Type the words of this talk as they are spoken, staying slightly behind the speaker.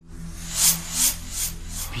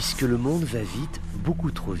Puisque le monde va vite, beaucoup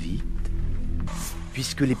trop vite,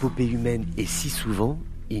 puisque l'épopée humaine est si souvent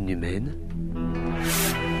inhumaine,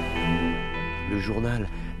 le journal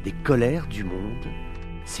des colères du monde,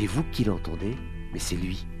 c'est vous qui l'entendez, mais c'est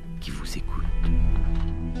lui qui vous écoute.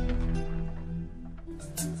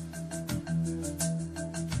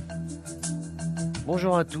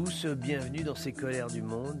 Bonjour à tous, bienvenue dans ces colères du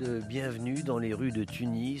monde, bienvenue dans les rues de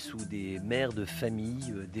Tunis où des mères de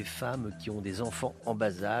famille, des femmes qui ont des enfants en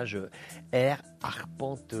bas âge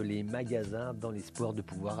arpentent les magasins dans l'espoir de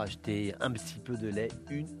pouvoir acheter un petit peu de lait,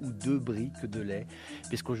 une ou deux briques de lait,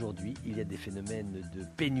 puisqu'aujourd'hui il y a des phénomènes de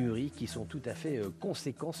pénurie qui sont tout à fait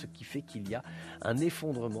conséquents, ce qui fait qu'il y a un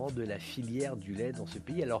effondrement de la filière du lait dans ce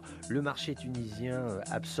pays. Alors le marché tunisien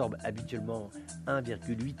absorbe habituellement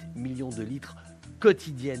 1,8 million de litres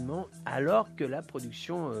quotidiennement, alors que la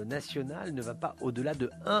production nationale ne va pas au-delà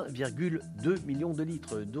de 1,2 million de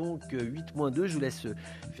litres. Donc 8 moins 2, je vous laisse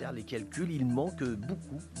faire les calculs, il manque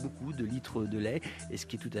beaucoup de litres de lait. Et ce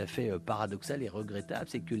qui est tout à fait paradoxal et regrettable,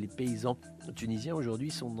 c'est que les paysans tunisiens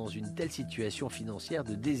aujourd'hui sont dans une telle situation financière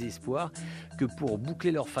de désespoir que pour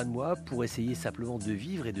boucler leur fin de mois, pour essayer simplement de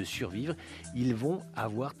vivre et de survivre, ils vont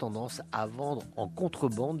avoir tendance à vendre en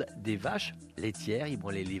contrebande des vaches laitières. Ils vont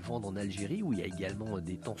aller les vendre en Algérie où il y a également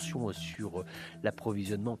des tensions sur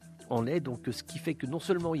l'approvisionnement en lait. Donc ce qui fait que non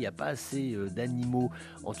seulement il n'y a pas assez d'animaux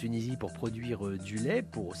en Tunisie pour produire du lait,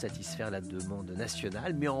 pour satisfaire la demande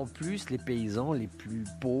nationale, mais en plus les paysans les plus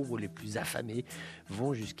pauvres, les plus affamés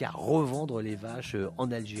vont jusqu'à revendre les vaches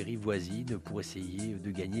en Algérie voisine pour essayer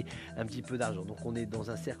de gagner un petit peu d'argent. Donc on est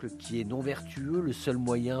dans un cercle qui est non vertueux. Le seul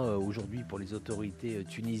moyen aujourd'hui pour les autorités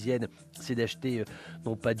tunisiennes, c'est d'acheter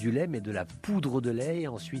non pas du lait mais de la poudre de lait et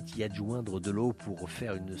ensuite y adjoindre de l'eau pour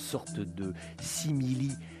faire une sorte de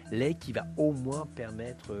simili lait qui va au moins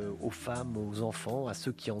permettre aux femmes, aux enfants, à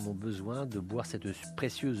ceux qui en ont besoin de boire cette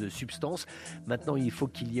précieuse substance. Maintenant, il faut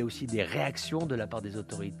qu'il y ait aussi des réactions de la part des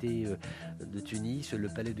autorités de Tunis. Le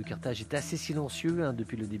palais de Carthage est assez silencieux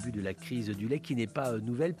depuis le début de la crise du lait, qui n'est pas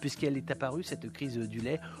nouvelle puisqu'elle est apparue, cette crise du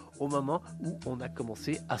lait, au moment où on a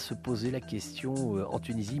commencé à se poser la question en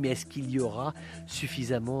Tunisie. Mais est-ce qu'il y aura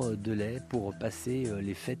suffisamment de lait pour passer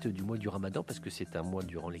les fêtes du mois du Ramadan? Parce que c'est un mois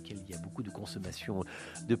durant lequel il y a beaucoup de consommation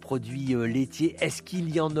de produits laitiers. Est-ce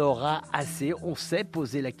qu'il y en aura assez? On s'est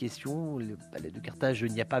posé la question. Le palais de Carthage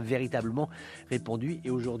n'y a pas véritablement répondu. Et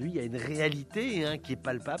aujourd'hui, il y a une réalité qui est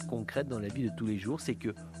palpable, concrète dans la vie de tous les jours. C'est que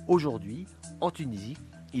aujourd'hui, en Tunisie,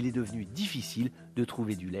 il est devenu difficile de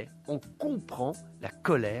trouver du lait. On comprend la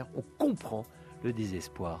colère, on comprend le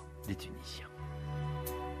désespoir des Tunisiens.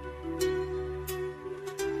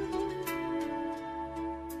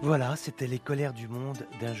 Voilà, c'était les colères du monde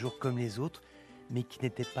d'un jour comme les autres, mais qui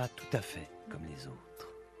n'étaient pas tout à fait comme les autres.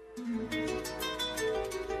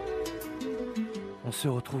 On se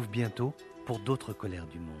retrouve bientôt pour d'autres colères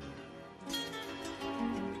du monde.